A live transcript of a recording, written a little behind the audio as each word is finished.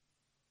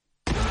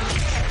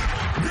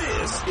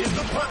This is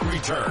the Punt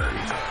Return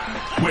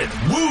with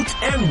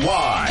Woot and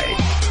Y.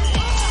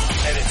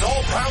 And it's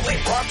all proudly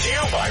brought to you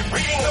by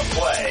Reading the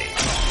Play.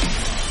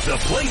 The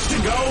place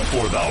to go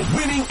for the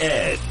winning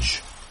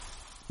edge.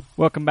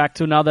 Welcome back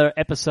to another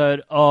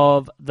episode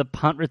of the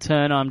Punt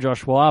Return. I'm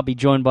Josh Y. I'll be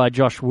joined by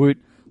Josh Woot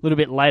a little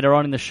bit later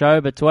on in the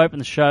show, but to open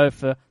the show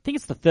for, I think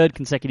it's the third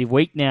consecutive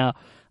week now,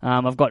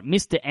 I've got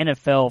Mr.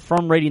 NFL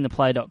from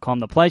readingtheplay.com,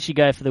 the place you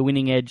go for the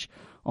winning edge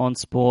on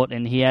sport,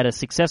 and he had a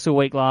successful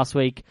week last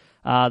week.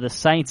 The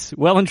Saints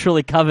well and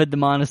truly covered the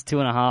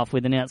 -2.5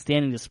 with an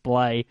outstanding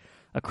display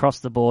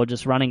across the board,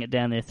 just running it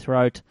down their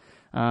throat.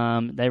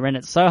 They ran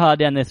it so hard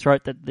down their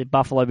throat that the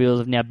Buffalo Bills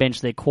have now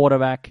benched their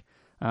quarterback.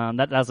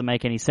 That doesn't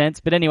make any sense.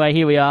 But anyway,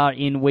 here we are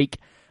in week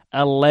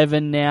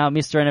 11 now.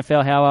 Mr.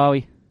 NFL, how are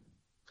we?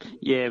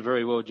 Yeah,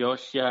 very well,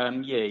 Josh.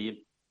 You're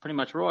pretty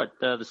much right.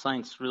 The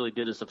Saints really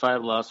did us a favour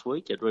last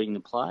week at reading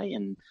the play,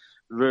 and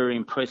very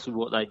impressed with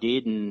what they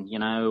did. And,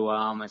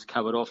 as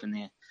covered off in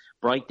their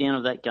breakdown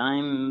of that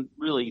game,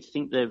 really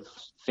think they've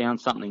found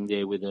something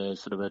there with a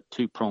sort of a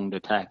two-pronged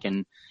attack.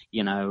 And,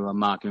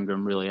 Mark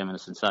Ingram really having a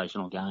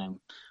sensational game,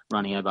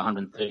 running over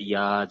 130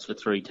 yards for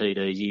 3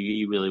 TDs.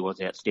 He really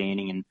was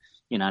outstanding.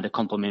 And, to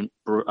complement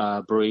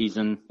Breeze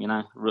and,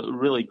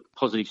 really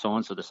positive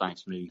signs for the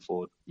Saints moving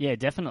forward. Yeah,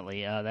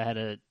 definitely. They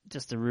had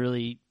just a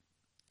really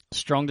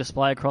strong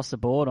display across the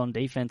board on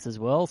defense as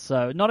well.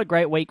 So not a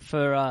great week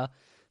for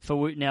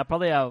Woot now.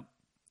 Probably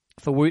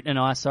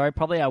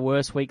our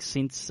worst week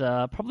since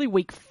probably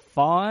week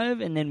 5,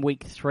 and then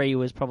week 3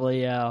 was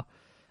probably our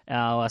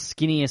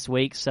skinniest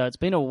week. So it's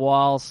been a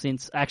while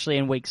since, actually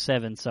in week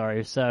 7,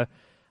 sorry. So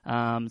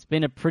it's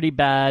been a pretty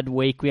bad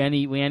week. We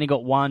only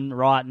got one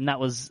right, and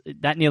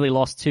that nearly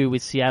lost 2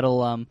 with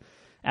Seattle.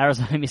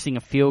 Arizona missing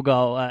a field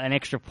goal, an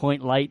extra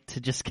point late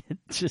to just get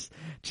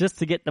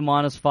to get the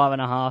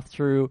 -5.5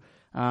 through,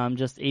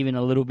 just even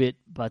a little bit,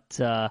 but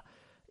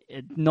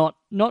not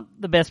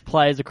the best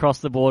players across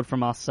the board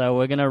from us. So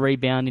we're going to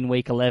rebound in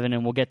week 11,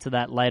 and we'll get to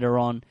that later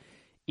on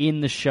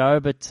in the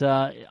show. But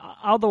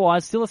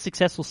otherwise, still a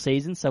successful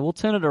season, so we'll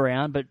turn it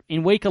around. But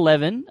in week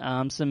 11,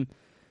 some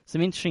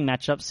interesting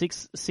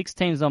matchups. Six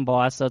teams on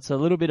bye, so it's a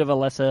little bit of a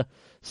lesser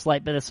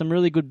slate, but there's some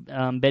really good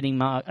betting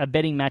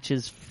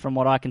matches from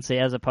what I can see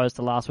as opposed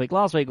to last week.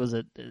 Last week was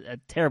a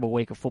terrible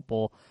week of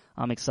football.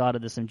 I'm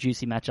excited. There's some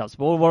juicy matchups.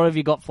 But what have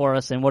you got for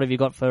us, and what have you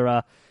got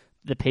for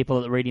the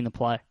people that are reading the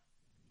play?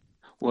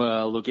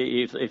 Well, look,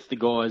 if the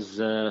guys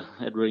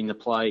at reading the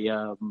play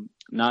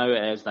know,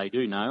 as they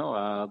do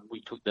know,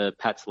 we took the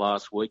Pats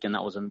last week, and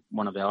that was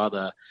one of our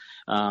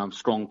other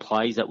strong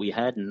plays that we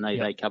had, and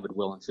they covered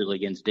well and silly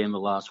against Denver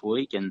last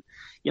week, and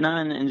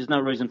and there's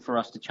no reason for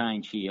us to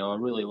change here. I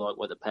really like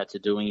what the Pats are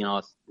doing, and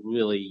I'm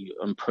really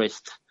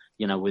impressed,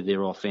 with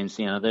their offense.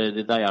 They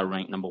are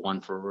ranked number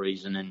 1 for a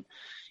reason, and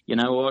you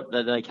know what,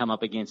 they come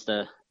up against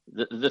the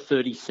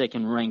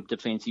 32nd ranked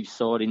defensive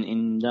side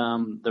in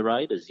the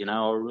Raiders.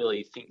 I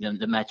really think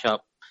the matchup,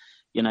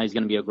 is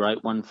going to be a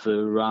great one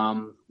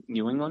for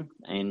New England,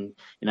 and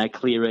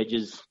clear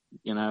edges,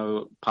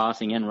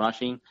 passing and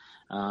rushing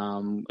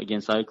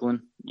against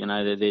Oakland.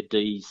 Their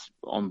D's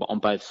on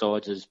both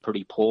sides is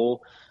pretty poor.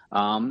 They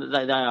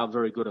are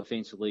very good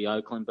offensively,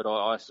 Oakland, but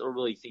I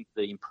really think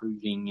the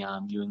improving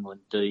New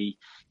England D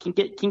can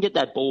get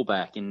that ball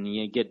back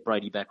and get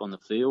Brady back on the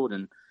field.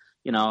 And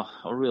I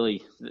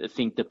really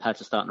think the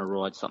Pats are starting to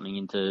ride something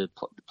into the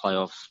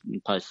playoffs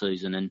and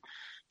postseason. And,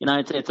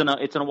 it's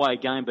an away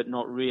game, but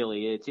not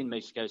really. It's in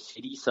Mexico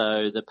City,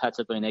 so the Pats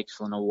have been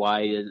excellent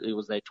away. It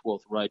was their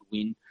 12th road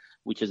win,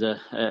 which is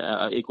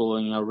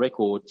equaling a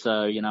record.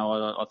 So,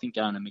 I think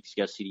going to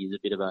Mexico City is a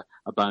bit of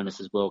a bonus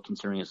as well,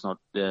 considering it's not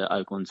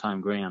Oakland's home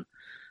ground.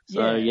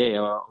 So,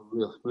 I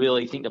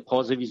really think the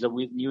positives are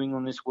with New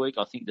England this week.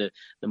 I think the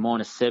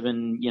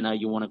 -7,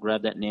 you want to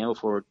grab that now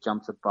before it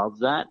jumps above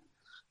that.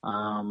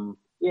 I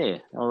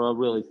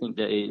really think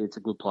that it's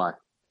a good play.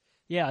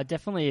 Yeah, I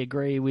definitely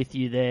agree with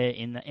you there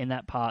in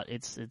that part.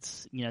 It's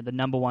the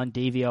number 1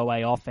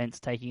 DVOA offense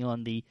taking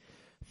on the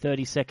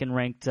 32nd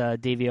ranked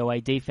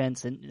DVOA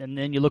defense, and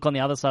then you look on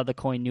the other side of the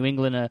coin. New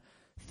England are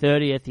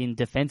 30th in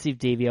defensive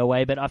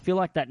DVOA, but I feel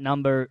like that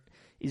number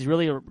is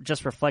really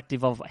just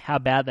reflective of how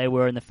bad they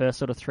were in the first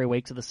sort of 3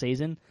 weeks of the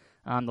season.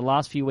 The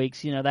last few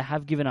weeks, they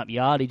have given up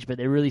yardage, but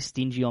they're really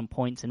stingy on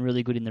points and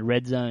really good in the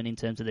red zone in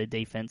terms of their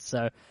defense.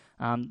 So,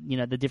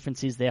 the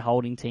difference is they're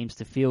holding teams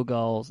to field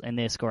goals and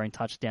they're scoring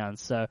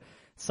touchdowns. So,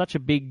 such a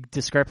big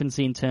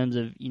discrepancy in terms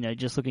of,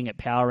 just looking at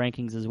power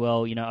rankings as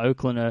well.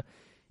 Oakland are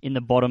in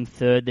the bottom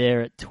third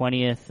there at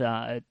 20th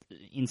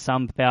in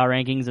some power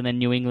rankings, and then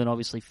New England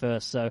obviously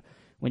first. So,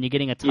 when you're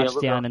getting a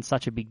touchdown and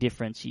such a big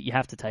difference, you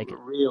have to take it.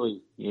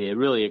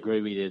 Really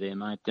agree with you there,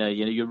 mate.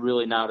 You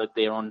really nailed it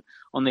there on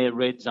their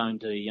red zone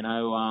D.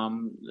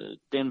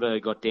 Denver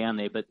got down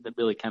there, but they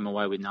really came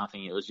away with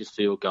nothing. It was just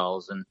field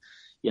goals, and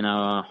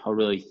I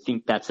really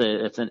think that's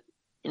an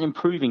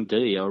improving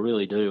D. I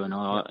really do,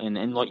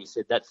 and like you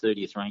said, that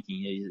 30th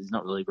ranking is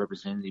not really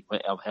representative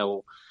of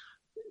how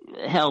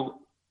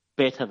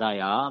better they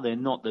are. They're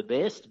not the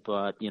best,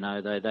 but, they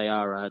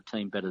are a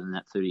team better than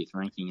that 30th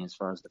ranking as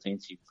far as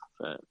defensive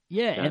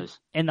goes.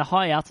 And the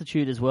high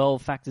altitude as well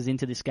factors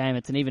into this game.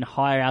 It's an even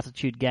higher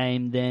altitude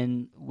game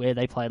than where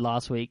they played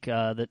last week,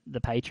 the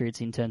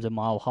Patriots, in terms of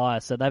mile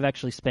higher. So they've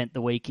actually spent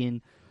the week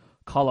in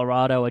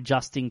Colorado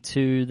adjusting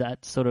to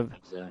that sort of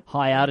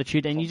high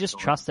altitude, and you just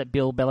trust that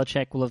Bill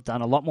Belichick will have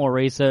done a lot more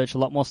research, a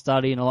lot more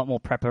study, and a lot more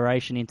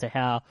preparation into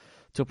how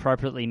to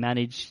appropriately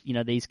manage,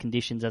 these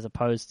conditions, as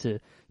opposed to,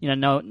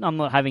 no, I'm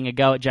not having a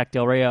go at Jack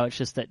Del Rio. It's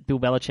just that Bill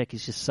Belichick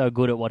is just so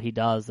good at what he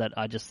does that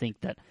I just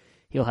think that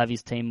he'll have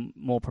his team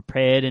more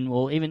prepared, and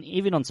will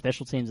even on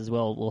special teams as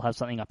well, will have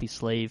something up his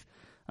sleeve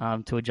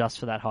to adjust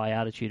for that high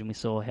altitude. And we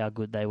saw how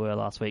good they were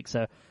last week.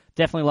 So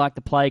definitely like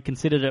the play,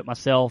 considered it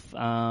myself.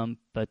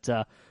 But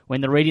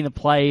when the reading the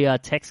play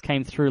text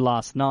came through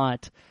last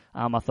night,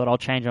 I thought I'll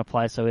change my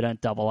play so we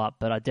don't double up.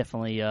 But I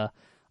definitely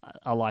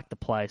I like the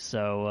play.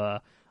 So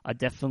I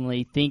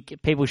definitely think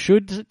people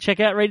should check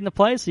out reading the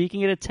play, so you can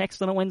get a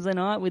text on a Wednesday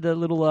night with a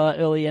little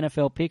early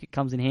NFL pick. It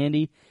comes in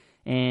handy.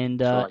 And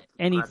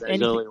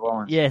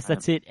yes,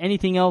 that's it.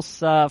 Anything else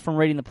from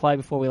reading the play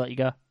before we let you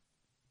go?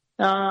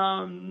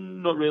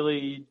 Not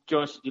really,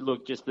 Josh.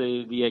 Look, just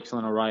the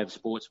excellent array of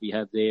sports we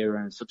have there,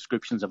 and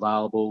subscriptions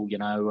available.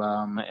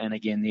 And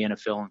again, the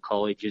NFL and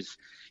college is,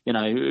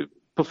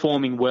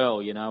 performing well.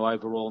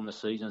 Overall in the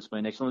season, it's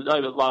been excellent.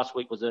 Last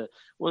week was a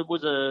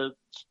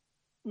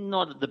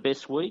not the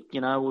best week.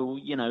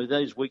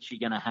 Those weeks you're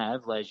going to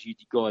have, as you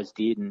guys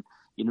did, and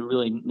you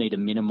really need to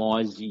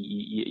minimise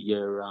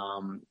your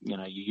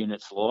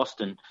units lost.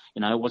 And,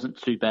 it wasn't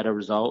too bad a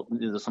result.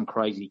 There were some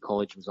crazy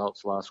college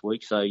results last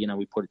week. So,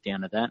 we put it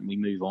down to that and we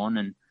move on.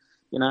 And,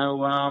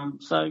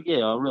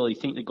 I really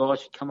think the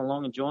guys should come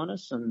along and join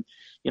us. And,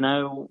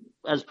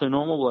 as per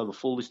normal, we'll have a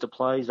full list of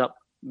plays up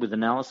with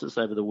analysis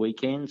over the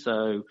weekend.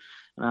 So,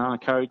 I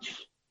encourage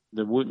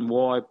the Woot and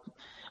Why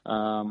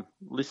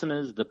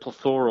listeners, the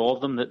plethora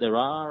of them that there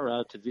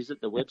are, to visit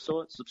the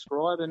website,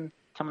 subscribe, and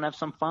come and have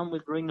some fun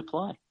with reading the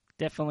play.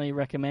 Definitely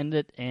recommend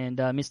it. And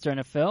Mr.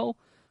 NFL,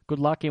 good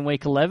luck in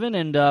Week 11,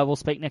 and we'll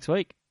speak next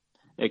week.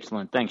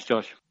 Excellent. Thanks,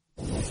 Josh.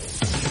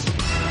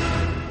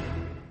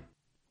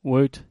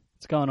 Woot,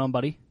 what's going on,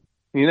 buddy?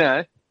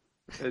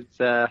 It's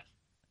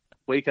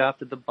week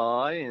after the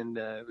bye, and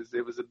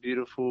it was a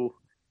beautiful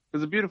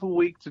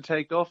week to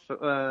take off.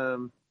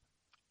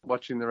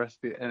 Watching the rest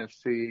of the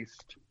NFC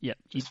East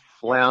just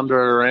flounder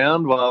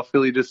around while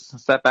Philly just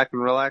sat back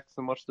and relaxed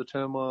and watched the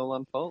turmoil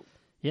unfold.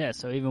 Yeah,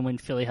 so even when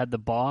Philly had the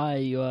bye,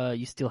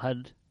 you still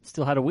had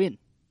a win.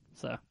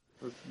 So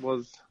it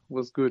was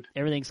good.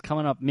 Everything's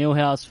coming up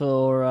Millhouse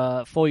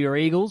for your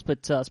Eagles.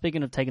 But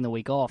speaking of taking the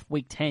week off,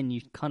 Week 10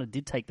 you kind of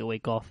did take the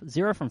week off.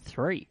 0 from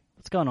 3.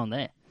 What's going on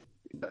there?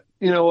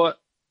 You know what?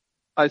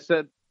 I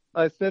said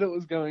it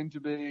was going to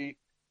be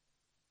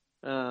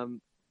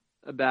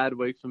a bad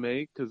week for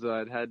me because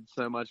I'd had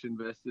so much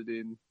invested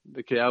in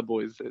the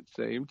Cowboys, it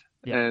seemed.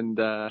 Yep. And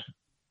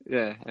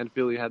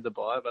Philly had the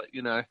bye, but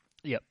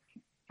Yep.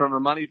 From a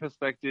money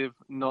perspective,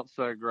 not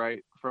so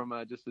great. From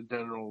just a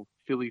general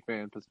Philly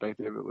fan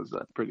perspective, it was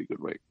a pretty good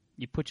week.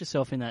 You put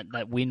yourself in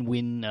that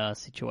win-win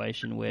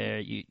situation where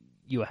you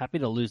were happy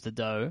to lose the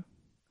dough,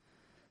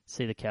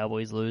 see the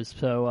Cowboys lose.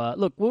 So,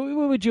 look, we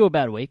were due a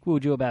bad week.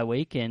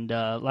 And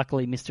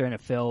luckily Mr.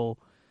 NFL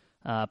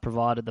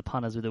provided the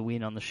punters with a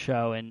win on the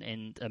show,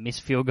 and a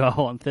missed field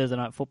goal on Thursday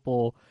Night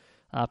Football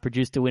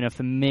produced a winner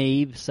for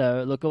me.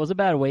 So, look, it was a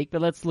bad week,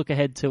 but let's look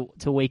ahead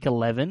to Week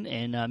 11.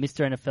 And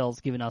Mr.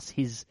 NFL's given us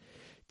his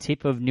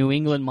tip of New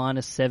England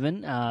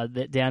 -7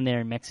 down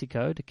there in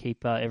Mexico to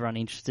keep everyone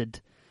interested.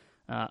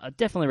 I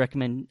definitely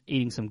recommend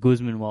eating some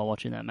Guzman while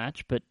watching that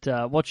match. But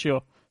what's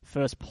your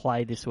first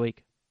play this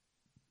week?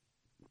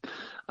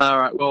 All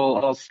right,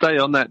 well, I'll stay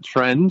on that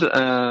trend.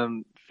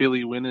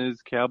 Philly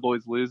winners,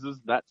 Cowboys losers.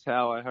 That's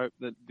how I hope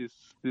that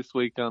this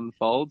week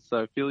unfolds.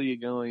 So Philly are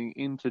going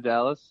into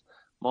Dallas,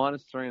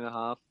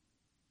 -3.5.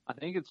 I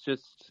think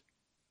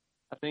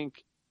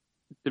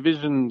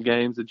division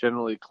games are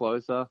generally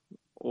closer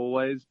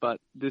always,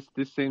 but this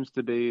seems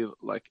to be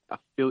like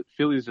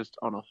Philly's just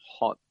on a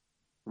hot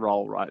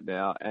roll right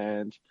now,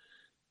 and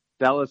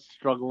Dallas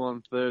struggle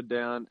on third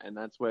down, and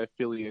that's where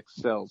Philly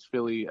excels.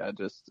 Philly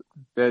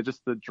they're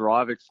just the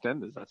drive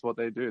extenders. That's what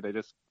they do. They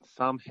just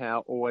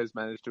somehow always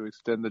manage to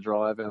extend the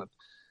drive, and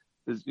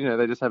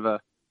they just have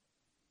a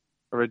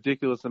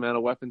ridiculous amount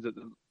of weapons at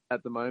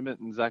the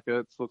moment. And Zach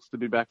Ertz looks to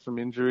be back from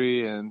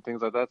injury and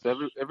things like that. So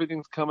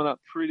everything's coming up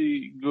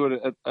pretty good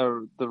at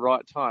the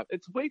right time.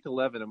 It's Week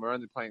 11, and we're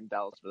only playing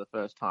Dallas for the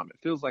first time. It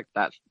feels like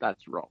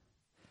that's wrong.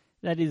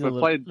 That is a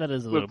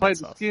little bit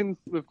sus.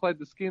 We've played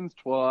the Skins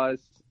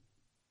twice.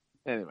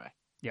 Anyway.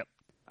 Yep.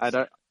 I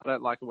don't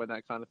like it when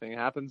that kind of thing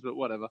happens, but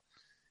whatever.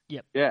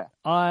 Yep. Yeah.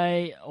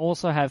 I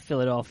also have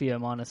Philadelphia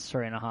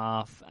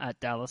 -3.5 at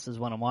Dallas as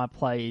one of my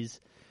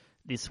plays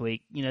this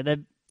week. I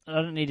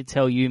don't need to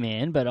tell you,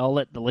 man, but I'll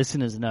let the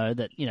listeners know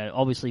that,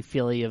 obviously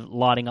Philly are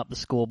lighting up the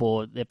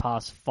scoreboard. Their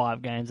past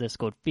 5 games, they've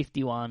scored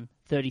 51,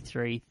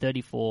 33,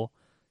 34,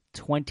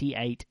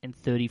 28, and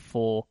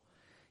 34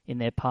 in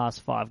their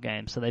past 5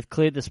 games. So they've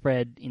cleared the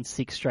spread in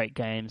 6 straight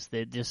games.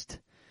 They're just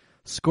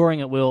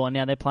scoring at will, and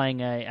now they're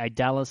playing a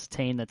Dallas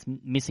team that's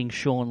missing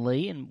Sean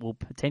Lee and will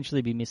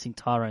potentially be missing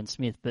Tyrone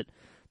Smith. But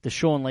the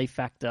Sean Lee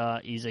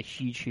factor is a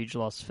huge, huge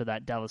loss for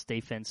that Dallas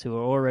defense, who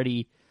are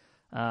already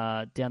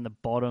down the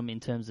bottom in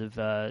terms of,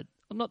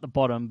 not the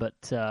bottom, but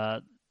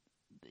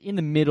in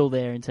the middle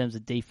there in terms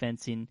of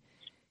defense in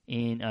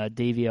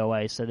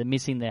DVOA. So they're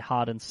missing their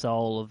heart and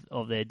soul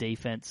of their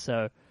defense.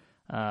 So,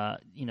 they're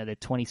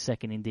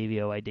 22nd in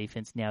DVOA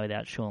defense now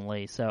without Sean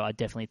Lee. So I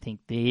definitely think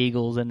the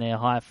Eagles and their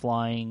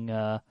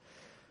high-flying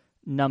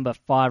number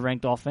 5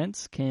 ranked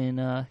offense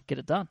can get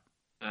it done.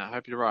 I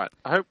hope you're right.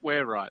 I hope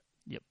we're right.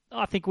 Yep,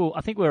 I think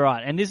we're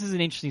right. And this is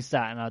an interesting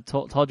stat, and I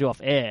told you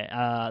off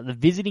air. The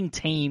visiting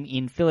team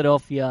in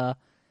Philadelphia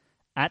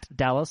at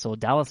Dallas, or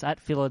Dallas at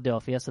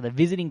Philadelphia. So the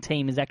visiting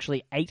team is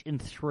actually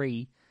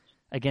 8-3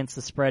 against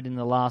the spread in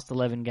the last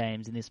 11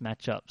 games in this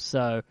matchup.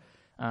 So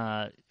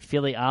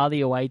Philly are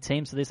the away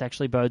team, so this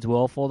actually bodes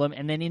well for them.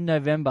 And then in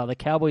November, the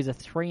Cowboys are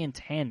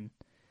 3-10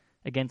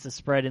 against the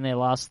spread in their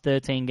last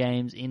 13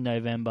 games in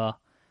November.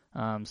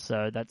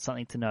 So that's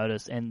something to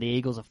notice. And the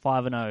Eagles are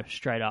 5-0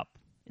 straight up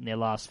in their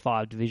last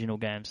 5 divisional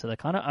games. So they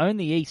kind of own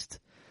the East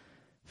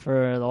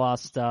for the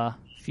last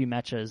few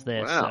matches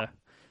there. Wow. So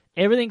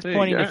everything's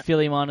pointing to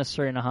Philly minus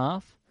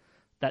 3.5.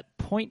 That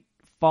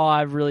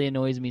 0.5 really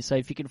annoys me. So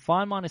if you can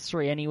find minus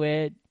 3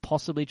 anywhere,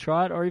 possibly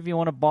try it. Or if you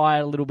want to buy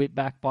a little bit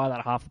back, buy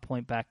that half a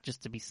point back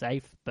just to be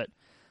safe. But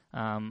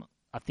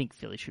I think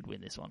Philly should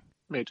win this one.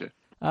 Me too.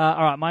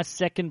 All right, my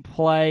second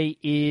play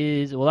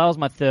is... Well, that was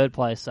my third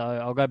play, so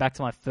I'll go back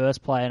to my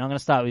first play. And I'm going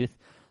to start with a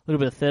little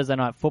bit of Thursday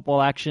night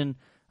football action.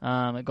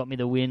 It got me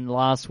the win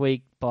last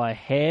week by a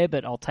hair,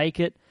 but I'll take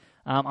it.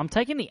 I'm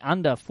taking the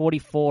under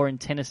 44 in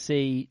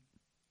Tennessee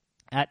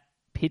at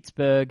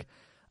Pittsburgh.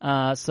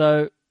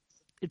 So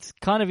it's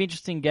kind of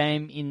interesting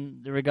game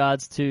in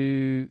regards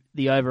to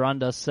the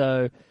over-under.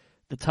 So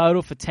the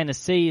total for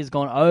Tennessee has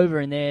gone over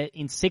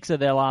in 6 of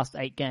their last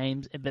 8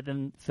 games. But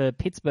then for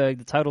Pittsburgh,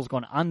 the total's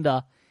gone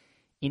under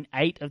in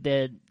 8 of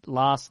their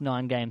last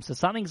 9 games. So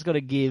something's got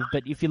to give.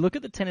 But if you look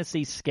at the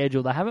Tennessee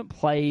schedule, they haven't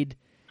played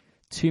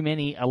too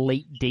many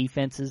elite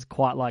defenses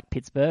quite like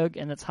Pittsburgh.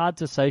 And it's hard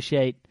to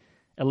associate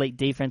elite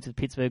defense with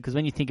Pittsburgh because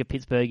when you think of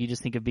Pittsburgh, you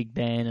just think of Big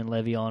Ben and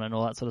Le'Veon and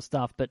all that sort of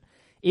stuff. But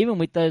even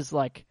with those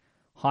like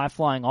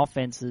high-flying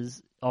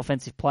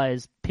offensive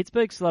players,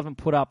 Pittsburgh still haven't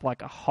put up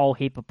like a whole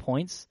heap of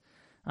points.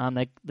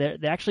 They're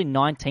actually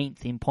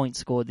 19th in points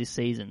scored this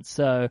season.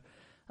 So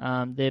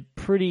they're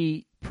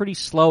pretty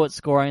slow at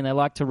scoring. They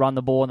like to run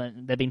the ball,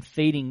 and they've been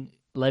feeding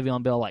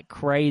Le'Veon Bell like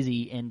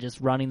crazy and just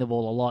running the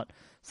ball a lot.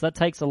 So that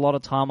takes a lot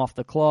of time off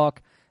the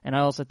clock. And I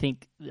also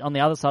think on the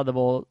other side of the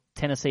ball,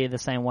 Tennessee are the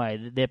same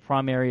way. Their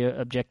primary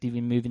objective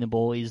in moving the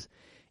ball is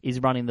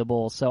running the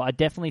ball. So I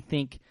definitely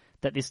think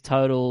that this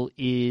total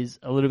is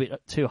a little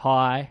bit too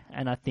high,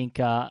 and I think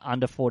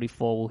under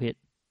 44 will hit.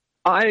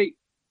 I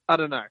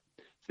don't know.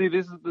 See,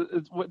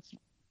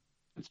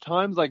 it's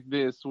times like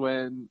this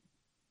when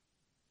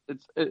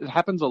it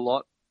happens a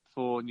lot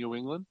for New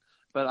England,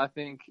 but I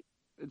think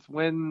it's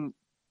when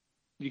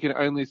you can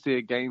only see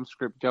a game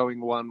script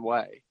going one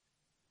way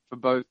for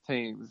both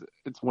teams.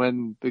 It's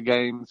when the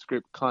game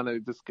script kind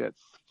of just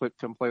gets flipped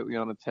completely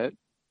on its head.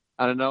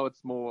 I don't know, it's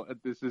more,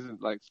 this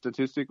isn't like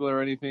statistical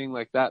or anything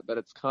like that, but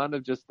it's kind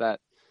of just that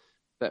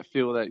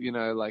feel that,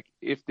 like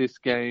if this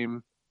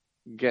game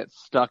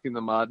gets stuck in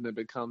the mud and it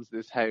becomes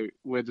this, hey,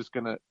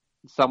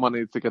 someone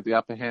needs to get the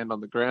upper hand on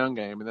the ground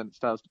game, and then it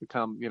starts to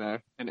become,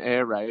 an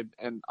air raid,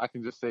 and I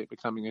can just see it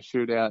becoming a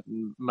shootout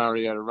and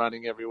Mariota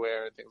running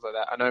everywhere and things like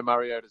that. I know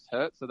Mariota's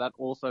hurt, so that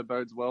also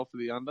bodes well for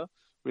the under.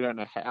 We don't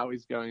know how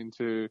he's going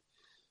to,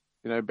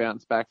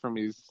 bounce back from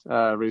his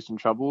recent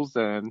troubles,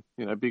 and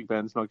Big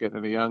Ben's not getting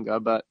any younger.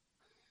 But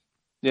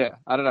yeah,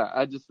 I don't know.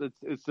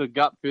 It's a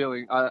gut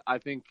feeling. I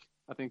think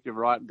you're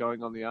right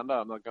going on the under.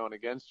 I'm not going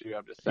against you.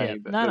 I'm just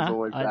saying that there's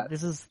always that.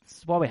 This is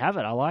why we have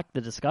it. I like the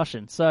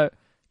discussion. So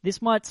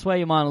this might sway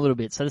your mind a little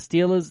bit. So the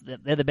Steelers,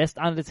 they're the best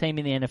under team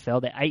in the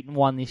NFL. They're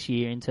 8-1 this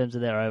year in terms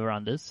of their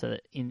over-unders, so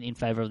in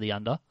favor of the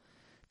under.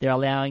 They're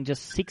allowing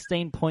just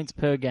 16 points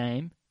per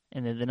game,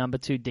 and they're the number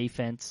 2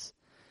 defense.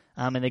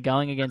 And they're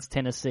going against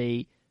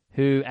Tennessee,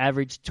 who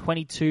average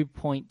 22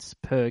 points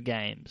per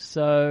game.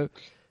 So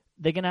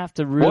they're going to have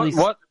to really...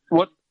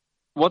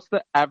 What's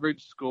the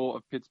average score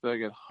of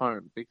Pittsburgh at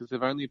home? Because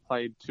they've only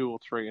played 2 or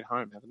 3 at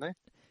home, haven't they?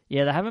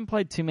 Yeah, they haven't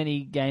played too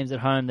many games at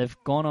home. They've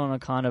gone on a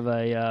kind of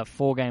a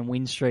 4-game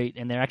win streak,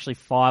 and they're actually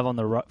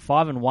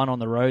 5-1 on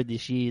the road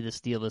this year, the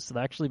Steelers. So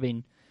they've actually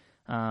been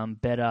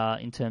better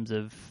in terms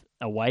of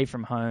away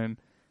from home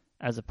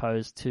as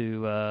opposed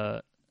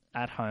to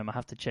at home. I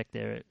have to check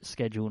their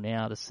schedule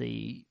now to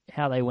see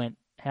how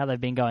they've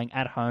been going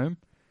at home.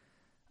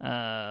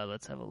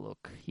 Let's have a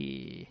look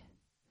here.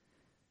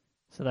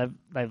 So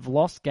they've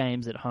lost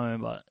games at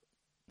home, but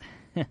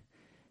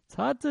it's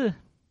hard to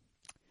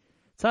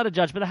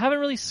judge. But they haven't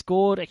really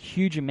scored a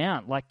huge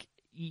amount. Like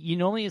you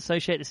normally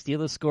associate the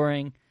Steelers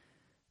scoring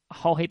a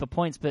whole heap of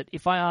points, but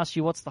if I asked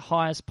you what's the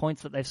highest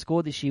points that they've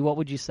scored this year, what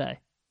would you say?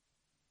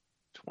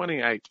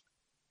 28.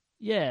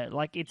 Yeah,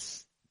 like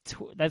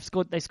they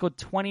scored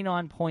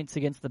 29 points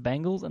against the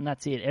Bengals, and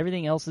that's it.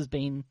 Everything else has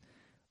been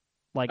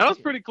like That was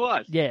pretty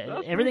close.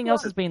 Yeah, everything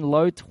else has been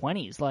low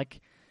 20s. Like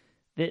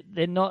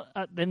they're not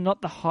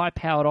the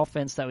high-powered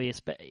offense that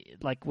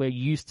we're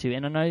used to.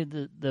 And I know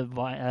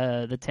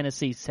the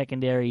Tennessee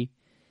secondary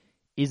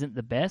isn't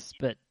the best,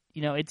 but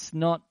it's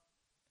not.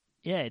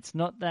 Yeah, it's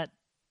not that.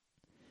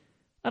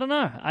 I don't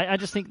know. I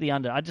just think the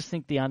under. I just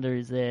think the under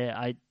is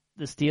there.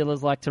 The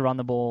Steelers like to run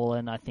the ball,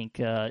 and I think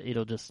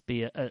it'll just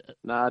be a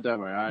Nah, don't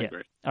worry. I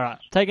agree. All right,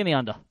 taking the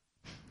under.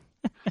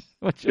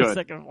 What's your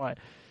second play?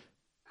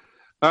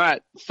 All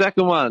right,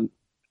 second one.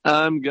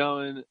 I'm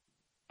going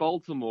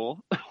Baltimore.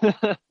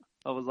 I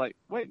was like,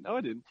 wait, no,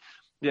 I didn't.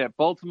 Yeah,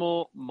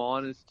 Baltimore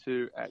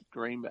 -2 at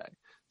Green Bay.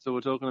 So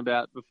we're talking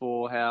about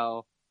before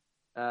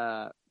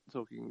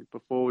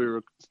before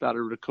we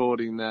started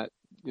recording that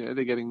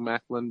they're getting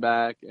Macklin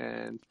back,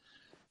 and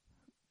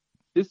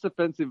this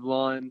offensive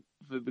line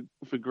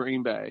for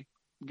Green Bay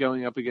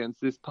going up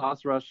against this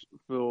pass rush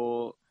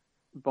for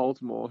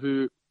Baltimore,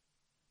 who,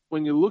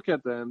 when you look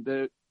at them,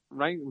 they're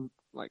ranked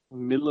like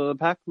middle of the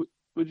pack.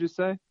 Would you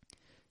say?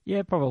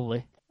 Yeah,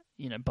 probably.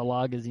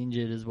 Balaga's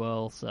injured as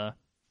well, so.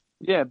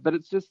 Yeah, but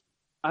it's just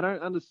I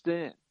don't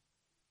understand.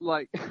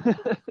 Like,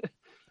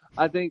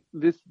 I think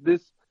this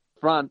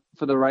front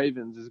for the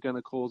Ravens is going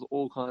to cause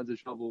all kinds of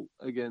trouble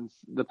against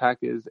the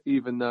Packers,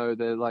 even though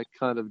they're like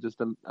kind of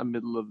just a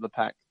middle of the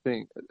pack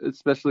thing.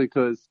 Especially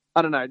because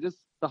I don't know, just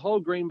the whole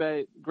Green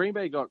Bay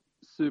got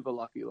super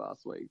lucky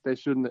last week. They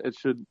shouldn't. It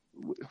should.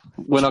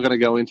 We're not going to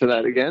go into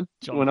that again.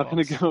 We're not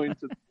going to go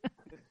into.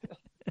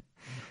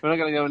 We're not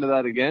going to go into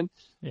that again.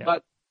 Yeah.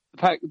 But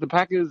the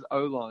Packers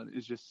O-line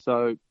is just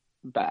so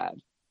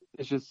bad.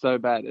 It's just so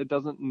bad. It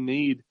doesn't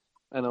need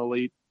an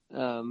elite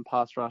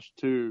pass rush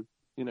to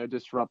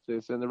disrupt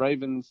this. And the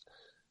Ravens,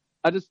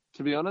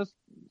 to be honest,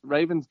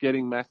 Ravens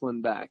getting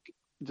Macklin back,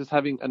 just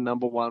having a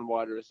number one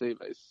wide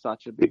receiver is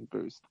such a big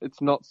boost.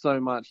 It's not so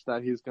much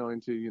that he's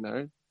going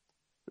to,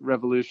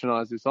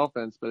 revolutionize this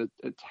offense, but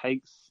it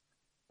takes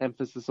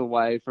emphasis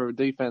away for a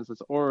defense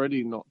that's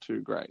already not too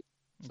great.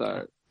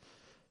 So,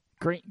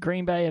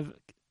 Green Bay have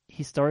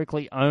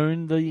historically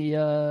owned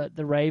the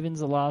Ravens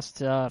the last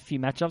few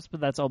matchups, but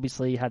that's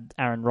obviously had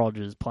Aaron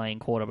Rodgers playing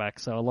quarterback.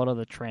 So a lot of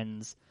the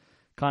trends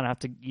kind of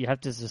you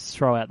have to just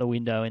throw out the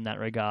window in that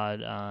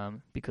regard,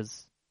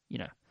 because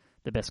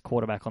the best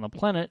quarterback on the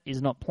planet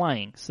is not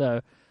playing.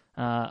 So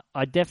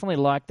I definitely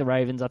like the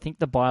Ravens. I think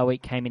the bye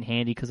week came in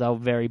handy because they were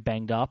very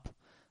banged up,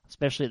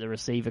 especially at the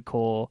receiver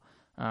core.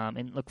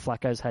 And look,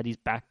 Flacco's had his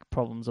back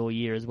problems all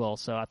year as well.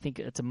 So I think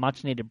it's a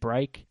much needed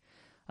break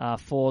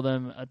for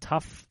them. A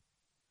tough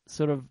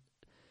sort of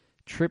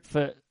trip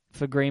for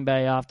Green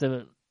Bay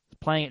after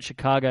playing at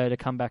Chicago to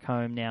come back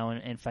home now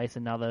and face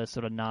another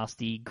sort of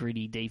nasty,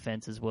 gritty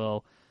defense as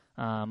well.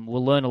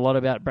 We'll learn a lot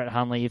about Brett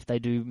Hundley if they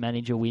do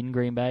manage a win,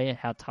 Green Bay,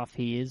 how tough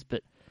he is.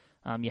 But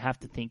you have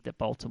to think that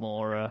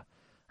Baltimore,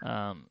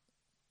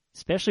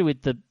 especially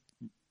with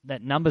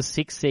that number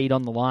 6 seed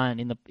on the line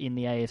in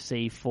the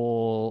AFC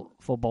for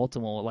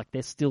Baltimore, like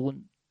there's still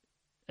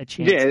a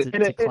chance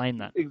to claim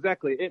that.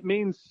 Exactly. It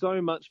means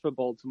so much for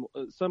Baltimore,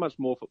 so much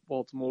more for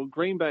Baltimore.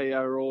 Green Bay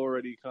are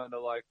already kind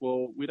of like,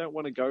 well, we don't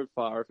want to go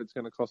far if it's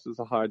going to cost us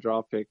a high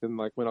draft pick, and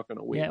like we're not going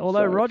to win. Yeah,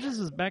 although Rodgers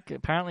is back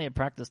apparently at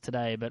practice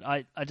today, but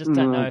I just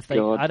don't know if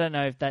I don't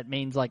know if that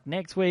means like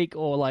next week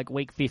or like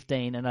week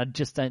 15, and I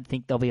just don't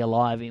think they'll be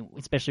alive,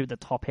 especially with the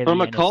top heavy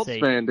From a NFC. Colts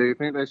fan, do you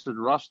think they should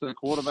rush their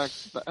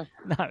quarterbacks back?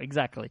 No,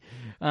 exactly.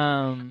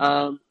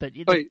 But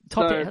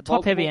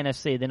top heavy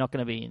NFC, they're not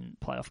going to be in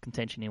playoff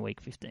contention in week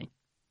 15.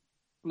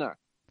 No.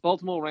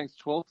 Baltimore ranks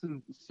 12th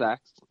in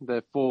sacks.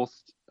 They're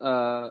forced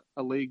a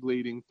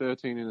league-leading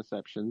 13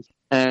 interceptions,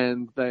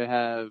 and they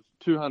have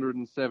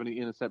 270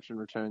 interception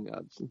return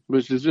yards,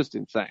 which is just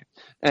insane.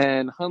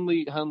 And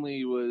Hundley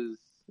was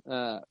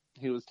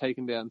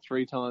taken down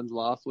 3 times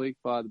last week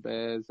by the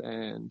Bears,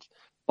 and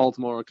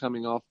Baltimore are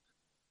coming off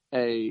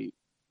a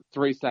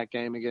 3-sack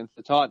game against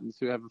the Titans,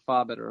 who have a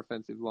far better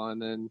offensive line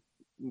than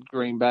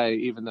Green Bay,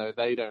 even though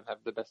they don't have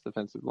the best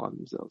offensive line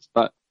themselves.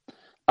 But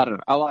I don't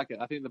know. I like it.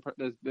 I think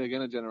they're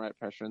going to generate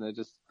pressure, and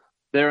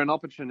they're an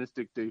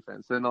opportunistic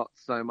defense. They're not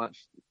so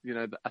much,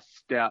 a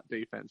stout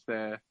defense.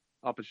 They're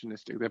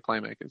opportunistic. They're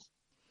playmakers.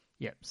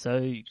 Yeah.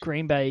 So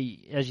Green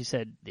Bay, as you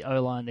said, the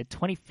O-line, they're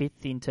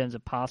 25th in terms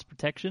of pass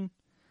protection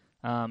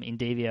in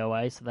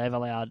DVOA. So they've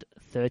allowed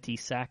 30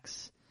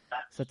 sacks.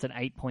 So that's an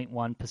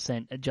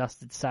 8.1%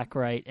 adjusted sack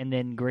rate. And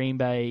then Green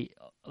Bay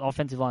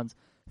offensive line's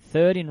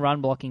 3rd in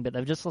run blocking, but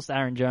they've just lost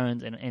Aaron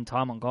Jones, and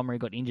Ty Montgomery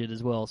got injured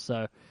as well.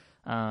 So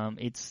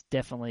it's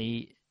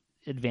definitely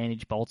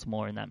advantage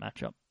Baltimore in that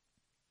matchup.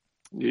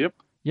 Yep.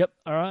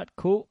 All right,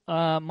 cool.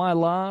 My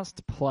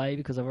last play,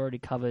 because I've already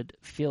covered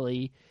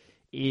Philly,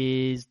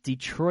 is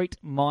Detroit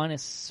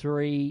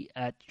 -3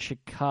 at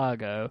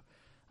Chicago.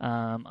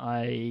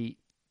 I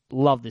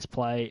love this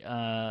play.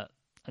 I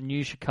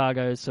knew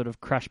Chicago's sort of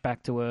crash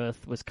back to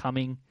earth was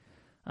coming.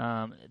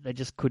 They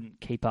just couldn't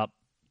keep up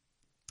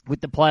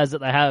with the players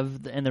that they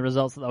have and the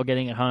results that they're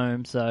getting at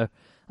home. So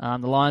the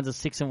Lions are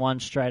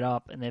 6-1 straight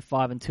up, and they're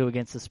 5-2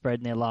 against the spread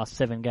in their last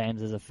 7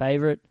 games as a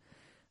favourite.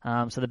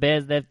 So the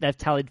Bears, they've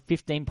tallied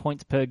 15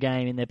 points per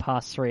game in their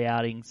past 3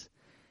 outings,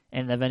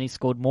 and they've only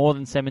scored more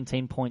than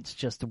 17 points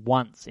just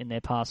once in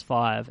their past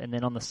 5. And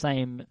then on the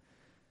same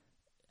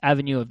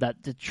avenue of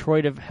that,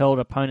 Detroit have held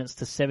opponents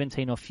to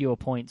 17 or fewer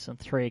points on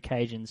 3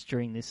 occasions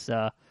during this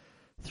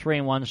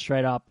 3-1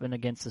 straight up and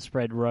against the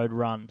spread road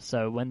run.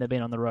 So when they've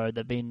been on the road,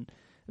 they've been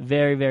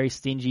very, very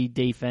stingy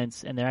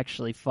defense, and they're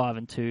actually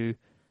 5-2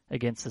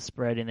 against the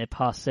spread in their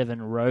past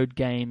 7 road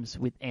games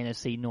with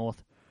NFC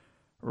North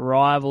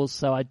rivals.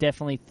 So I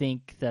definitely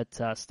think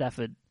that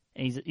Stafford,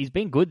 he's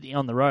been good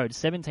on the road.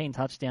 17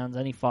 touchdowns,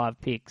 only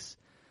 5 picks,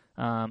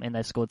 and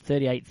they've scored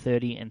 38,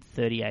 30, and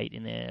 38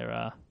 in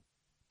their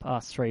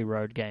past 3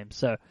 road games.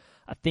 So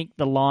I think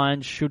the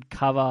Lions should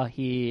cover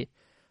here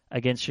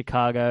against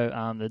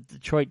Chicago. The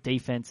Detroit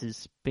defense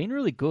has been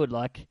really good.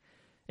 Like,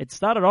 it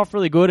started off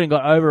really good and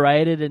got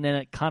overrated, and then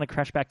it kind of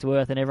crashed back to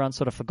earth, and everyone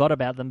sort of forgot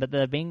about them. But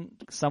they've been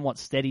somewhat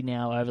steady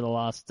now over the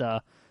last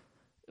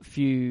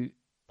few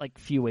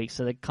weeks.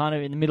 So they're kind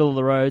of in the middle of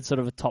the road, sort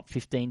of a top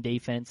 15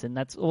 defense, and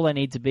that's all they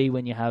need to be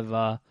when you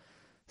have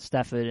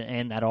Stafford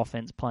and that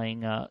offense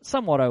playing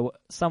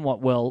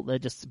somewhat well. They're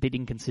just a bit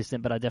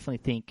inconsistent, but I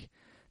definitely think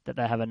that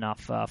they have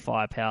enough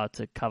firepower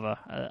to cover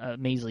a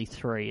measly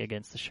 3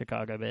 against the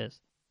Chicago Bears.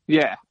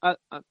 Yeah,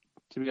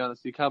 to be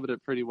honest, you covered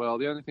it pretty well.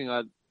 The only thing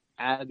I'd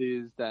add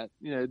is that,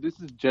 this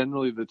is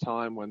generally the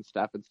time when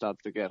Stafford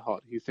starts to get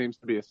hot. He seems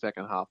to be a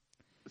second half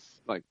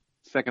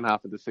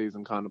of the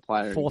season kind of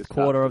player. Fourth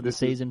quarter of the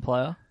season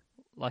player,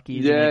 like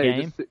he's in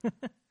the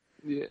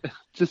game.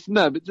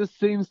 Just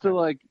seems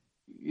to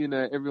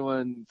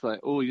everyone's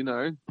like, oh,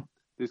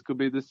 this could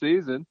be the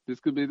season. This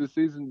could be the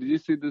season. Did you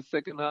see the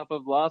second half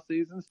of last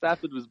season?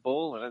 Stafford was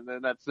balling, and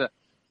then that's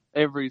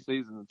every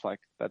season. It's like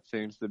that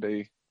seems to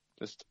be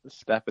just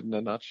Stafford in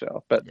a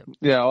nutshell. But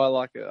yeah, I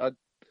like it. I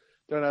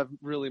don't have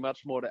really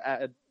much more to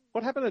add.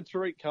 What happened to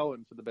Tariq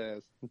Cohen for the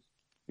Bears?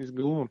 He's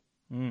gone.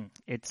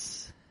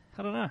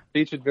 I don't know.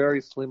 Featured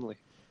very slimly.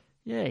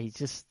 Yeah, he's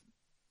just,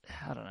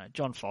 I don't know.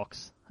 John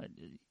Fox.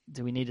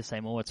 Do we need to say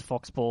more? It's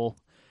Foxball.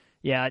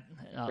 Yeah.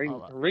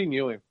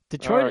 Renew him.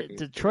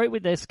 Detroit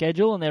with their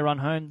schedule and their run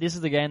home, this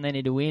is the game they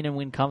need to win and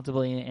win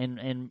comfortably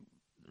and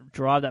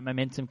drive that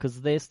momentum, because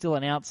there's still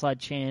an outside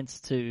chance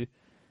to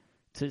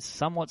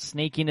somewhat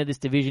sneak into this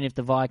division if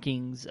the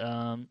Vikings,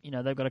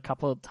 they've got a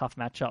couple of tough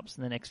matchups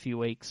in the next few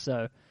weeks.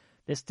 So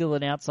there's still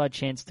an outside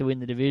chance to win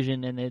the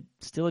division, and there's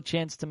still a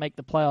chance to make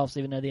the playoffs,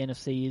 even though the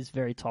NFC is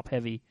very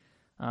top-heavy.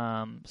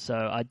 So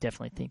I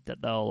definitely think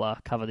that they'll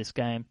cover this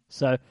game.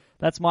 So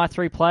that's my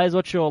 3 plays.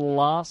 What's your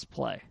last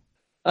play?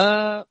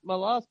 My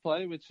last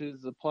play, which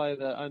is a play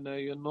that I know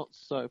you're not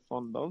so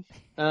fond of.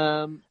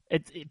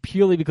 It's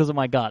purely because of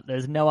my gut.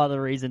 There's no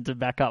other reason to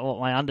back up what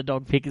my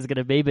underdog pick is going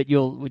to be, but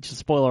which is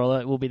spoiler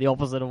alert, will be the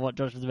opposite of what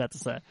Josh was about to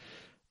say.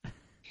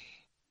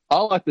 I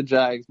like the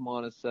Jags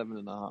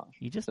 -7.5.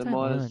 You just don't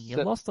learn. You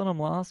lost on them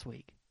last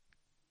week.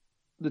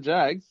 The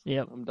Jags?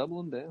 Yep. I'm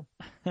doubling down.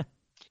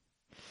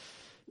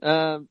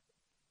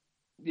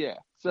 Yeah.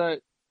 So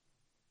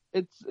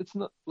it's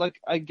not like,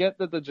 I get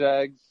that the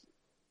Jags.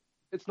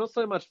 It's not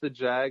so much the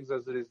Jags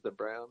as it is the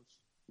Browns.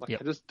 I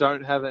just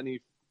don't have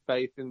any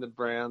faith in the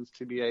Browns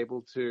to be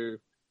able to,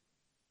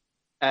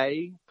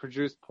 A,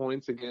 produce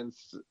points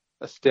against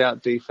a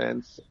stout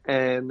defense,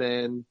 and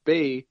then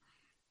B,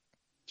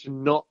 to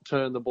not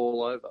turn the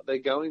ball over. They're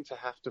going to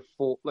have to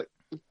fall.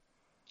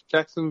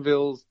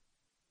 Jacksonville's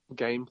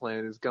game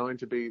plan is going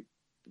to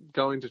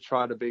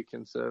try to be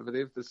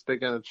conservative. They're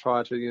going to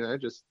try to,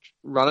 just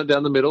run it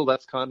down the middle.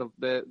 That's kind of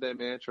their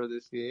mantra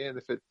this year. And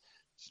if it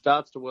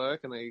starts to work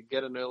and they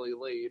get an early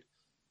lead,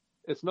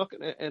 it's not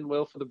going to end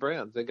well for the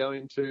Browns. They're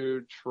going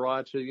to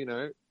try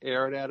to,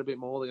 air it out a bit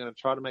more. They're going to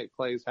try to make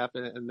plays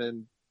happen. And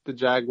then the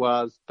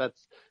Jaguars,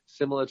 that's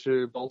similar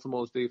to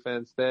Baltimore's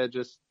defense. They're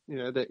just,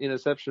 they're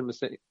interception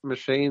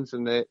machines,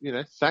 and they're,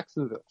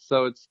 Jacksonville.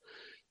 So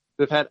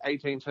they've had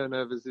 18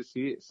 turnovers this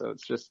year. So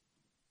it's just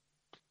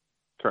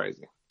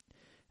crazy.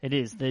 It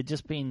is. They've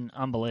just been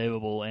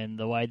unbelievable. And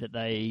the way that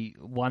they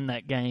won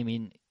that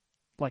game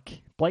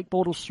Blake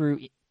Bortles threw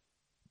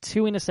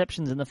 2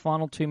 interceptions in the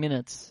final 2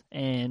 minutes,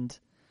 and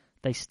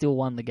they still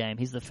won the game.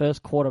 He's the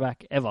first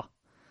quarterback ever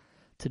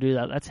to do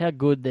that. That's how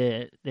good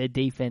their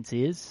defense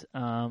is.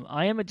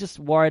 I am just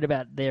worried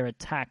about their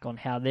attack on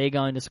how they're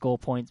going to score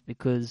points,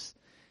 because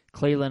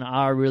Cleveland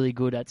are really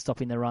good at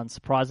stopping the run.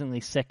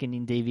 Surprisingly, second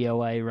in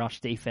DVOA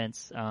rush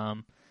defense. I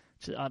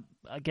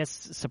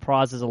guess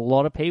surprises a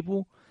lot of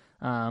people.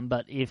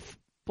 But if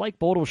Blake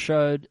Bortles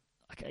showed,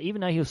 even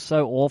though he was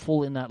so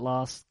awful in that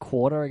last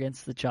quarter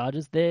against the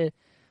Chargers, their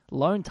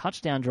lone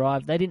touchdown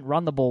drive, they didn't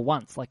run the ball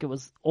once. It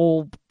was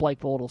all Blake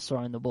Bortles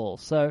throwing the ball.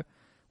 So,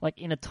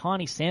 in a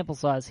tiny sample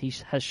size, he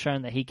has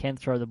shown that he can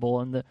throw the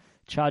ball, and the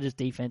Chargers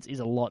defense is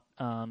a lot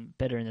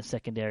better in the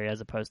secondary as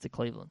opposed to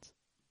Cleveland's.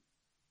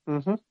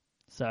 Mm-hmm.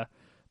 So,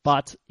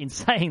 but in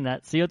saying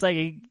that, so you're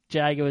taking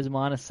Jaguars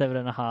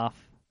 -7.5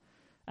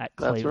 at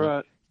Cleveland. That's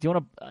right. Do you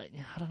want to?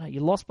 I don't know.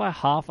 You lost by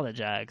half of the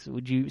Jags.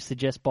 Would you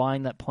suggest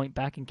buying that point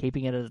back and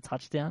keeping it at a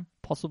touchdown,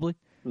 possibly?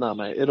 No,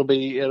 mate. It'll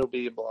be a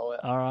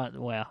blowout. All right.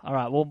 Wow. All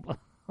right. Well,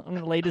 I'm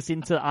going to lead us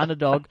into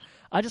underdog.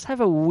 I just have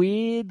a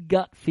weird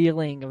gut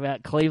feeling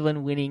about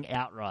Cleveland winning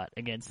outright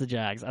against the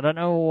Jags. I don't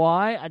know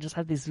why. I just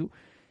have this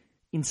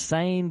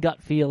insane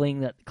gut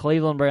feeling that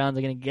Cleveland Browns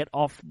are going to get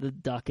off the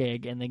duck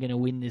egg and they're going to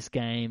win this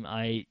game.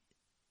 I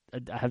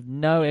have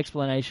no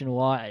explanation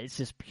why. It's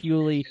just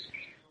purely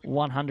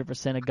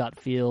 100% a gut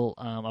feel.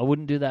 I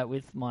wouldn't do that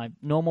with my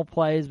normal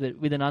plays, but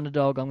with an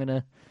underdog, I'm going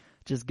to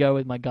just go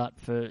with my gut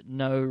for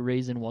no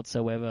reason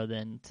whatsoever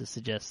than to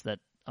suggest that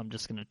I'm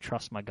just going to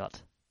trust my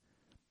gut.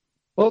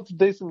 Well, it's a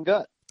decent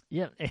gut.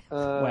 Yeah.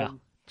 Wow.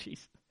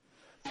 Jeez.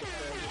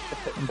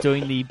 I'm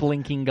doing the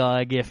blinking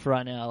guy gif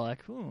right now, like,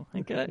 oh,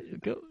 okay,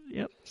 go,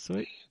 yep,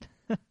 sweet.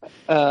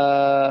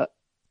 Yeah,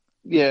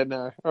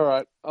 no, all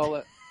right.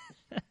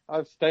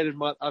 I've stated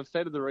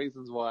the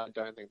reasons why I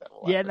don't think that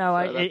will happen. Yeah, no,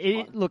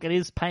 so look, it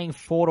is paying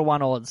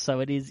 4-1 odds,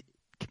 so it is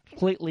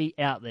completely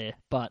out there.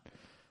 But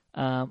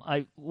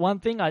one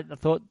thing I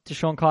thought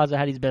Deshaun Kaiser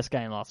had his best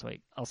game last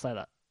week. I'll say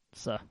that.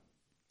 So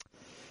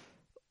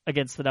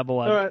against the number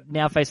one, right.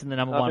 Now facing the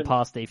number one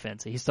pass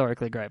defense, a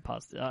historically great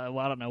pass. Well,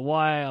 I don't know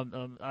why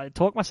I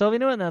talk myself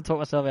into it and then I talk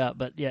myself out.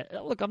 But yeah,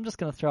 look, I'm just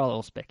going to throw a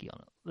little specky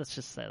on it. Let's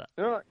just say that.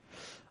 All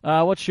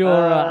right. What's your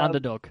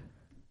underdog?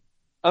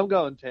 I'm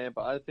going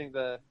Tampa. I think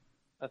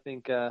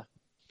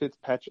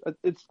Fitzpatrick.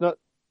 It's not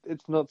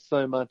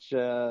so much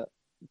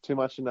too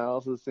much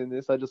analysis in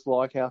this. I just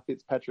like how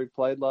Fitzpatrick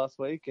played last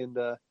week and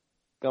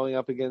going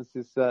up against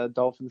this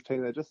Dolphins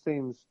team that just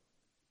seems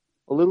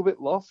a little bit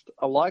lost.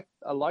 I like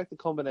the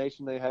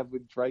combination they have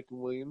with Drake and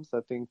Williams.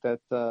 I think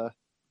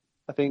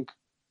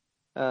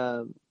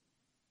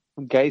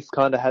Gase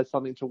kind of has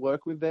something to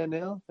work with there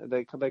now.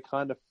 They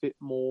kind of fit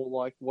more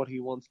like what he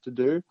wants to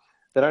do.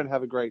 They don't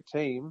have a great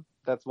team.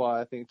 That's why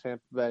I think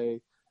Tampa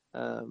Bay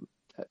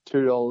at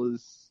 $2,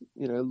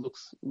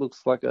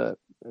 looks like a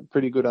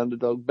pretty good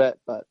underdog bet.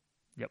 But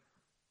yep.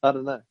 I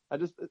don't know.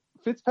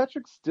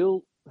 Fitzpatrick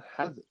still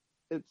has it.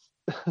 It's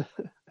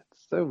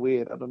it's so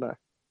weird. I don't know.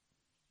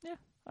 Yeah,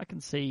 I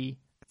can see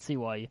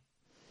why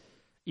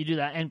you do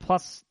that. And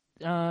plus,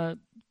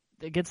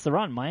 against the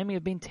run, Miami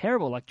have been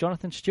terrible. Like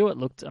Jonathan Stewart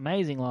looked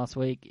amazing last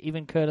week.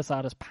 Even Curtis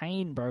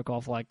Artis-Payne broke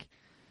off like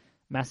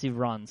massive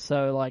runs.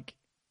 So like,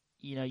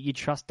 you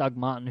trust Doug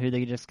Martin, who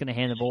they're just going to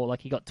hand the ball.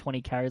 Like he got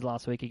 20 carries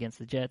last week against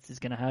the Jets, is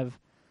going to have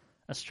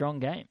a strong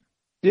game.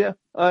 Yeah,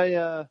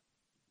 I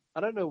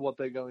don't know what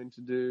they're going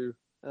to do.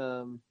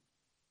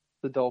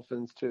 The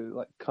Dolphins to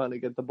like kind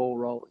of get the ball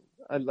rolling.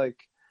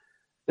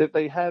 If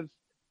they have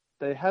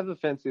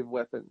offensive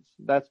weapons.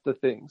 That's the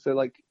thing. So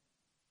like,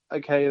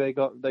 okay, they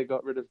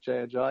got rid of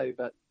Jay,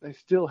 but they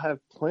still have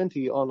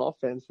plenty on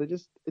offense.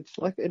 It's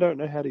like they don't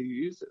know how to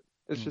use it.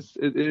 It's just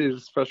it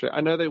is frustrating.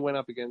 I know they went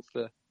up against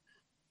a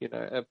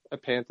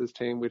Panthers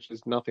team, which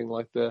is nothing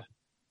like the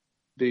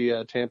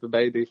Tampa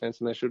Bay defense,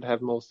 and they should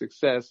have more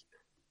success.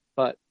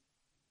 But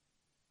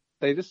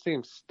they just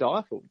seem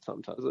stifled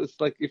sometimes.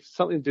 It's like if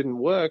something didn't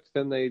work,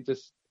 then it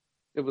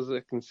was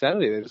like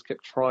insanity. They just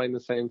kept trying the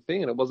same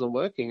thing, and it wasn't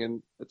working.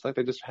 And it's like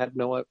they just had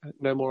no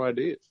more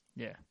ideas.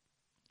 Yeah,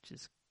 which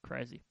is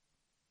crazy.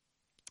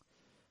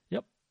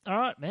 Yep. All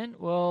right, man.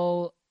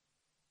 Well,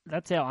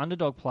 that's our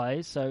underdog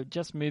plays. So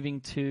just moving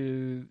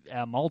to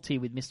our multi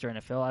with Mr.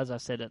 NFL, as I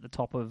said at the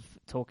top of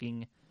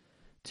talking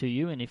to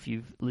you, and if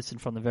you've listened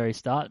from the very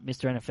start,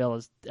 Mr. NFL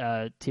has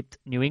tipped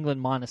New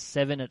England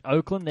 -7 at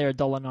Oakland. They're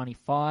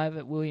 $1.95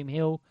 at William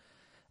Hill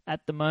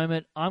at the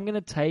moment. I'm going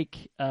to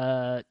take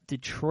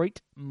Detroit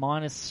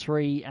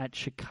 -3 at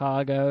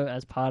Chicago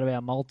as part of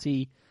our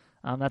multi.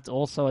 That's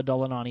also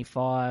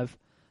 $1.95.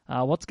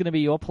 What's going to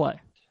be your play?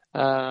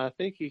 I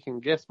think you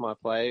can guess my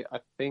play. I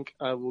think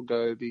I will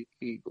go the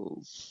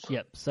Eagles.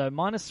 Yep. So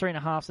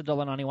 -3.5 is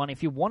 $1.91.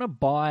 If you want to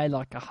buy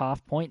like a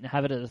half point and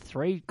have it at a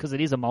 3, because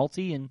it is a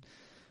multi, and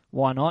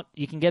why not?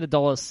 You can get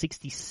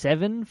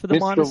 $1.67 for the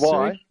Mr.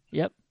 -3. Y.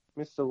 Yep.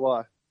 Mr.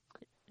 Y.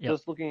 Yep.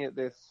 Just looking at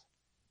this.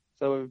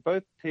 So we've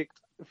both picked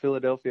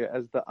Philadelphia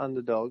as the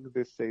underdog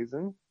this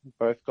season.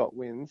 Both got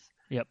wins.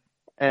 Yep.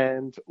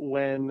 And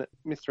when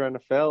Mr.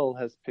 NFL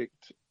has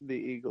picked the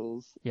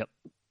Eagles, yep,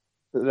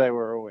 they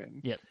were a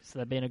win. Yep. So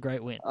they've been a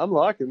great win. I'm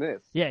liking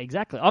this. Yeah,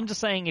 exactly. I'm just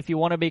saying if you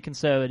want to be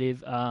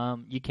conservative,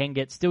 you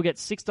can still get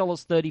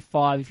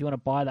 $6.35 if you want to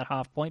buy that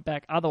half point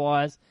back.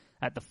 Otherwise,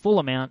 at the full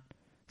amount,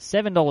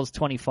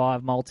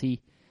 $7.25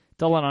 multi,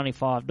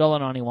 $1.95,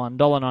 $1.91,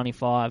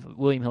 $1.95,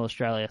 William Hill,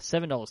 Australia,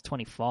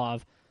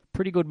 $7.25.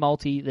 Pretty good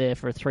multi there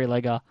for a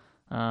 3-legger.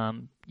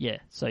 Yeah,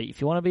 so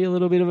if you want to be a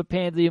little bit of a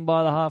pansy and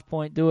buy the half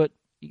point, do it.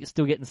 You're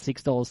still getting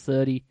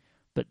 $6.30,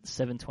 but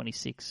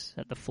 $7.26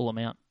 at the full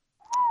amount.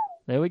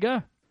 There we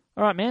go.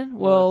 All right, man.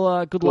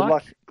 Well, good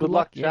luck. Good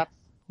luck, yeah. chaps.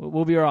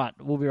 We'll be all right.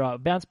 We'll be all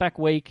right. Bounce back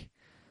week.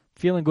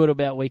 Feeling good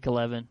about week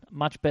 11.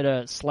 Much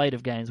better slate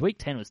of games. Week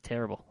 10 was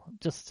terrible.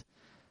 Just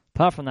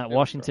apart from that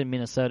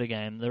Washington-Minnesota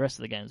game, the rest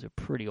of the games were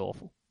pretty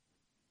awful.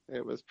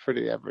 It was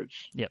pretty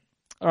average. Yep.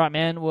 All right,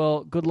 man.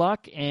 Well, good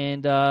luck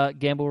and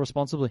gamble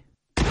responsibly.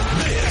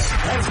 This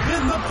has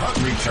been the Punt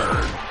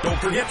Return. Don't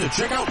forget to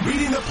check out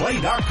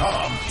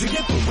readingtheplay.com to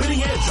get the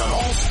winning edge on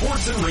all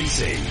sports and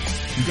racing.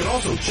 You can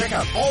also check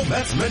out all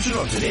bets mentioned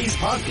on today's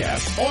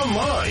podcast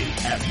online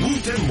at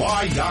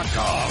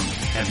wootandwy.com.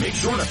 And make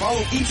sure to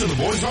follow each of the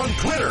boys on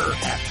Twitter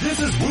at This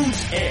Is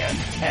Woot and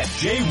at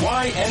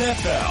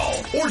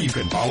JYNFL. Or you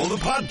can follow the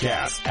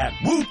podcast at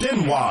Woot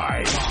and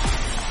Y.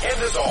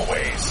 And as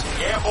always,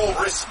 gamble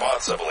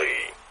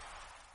responsibly.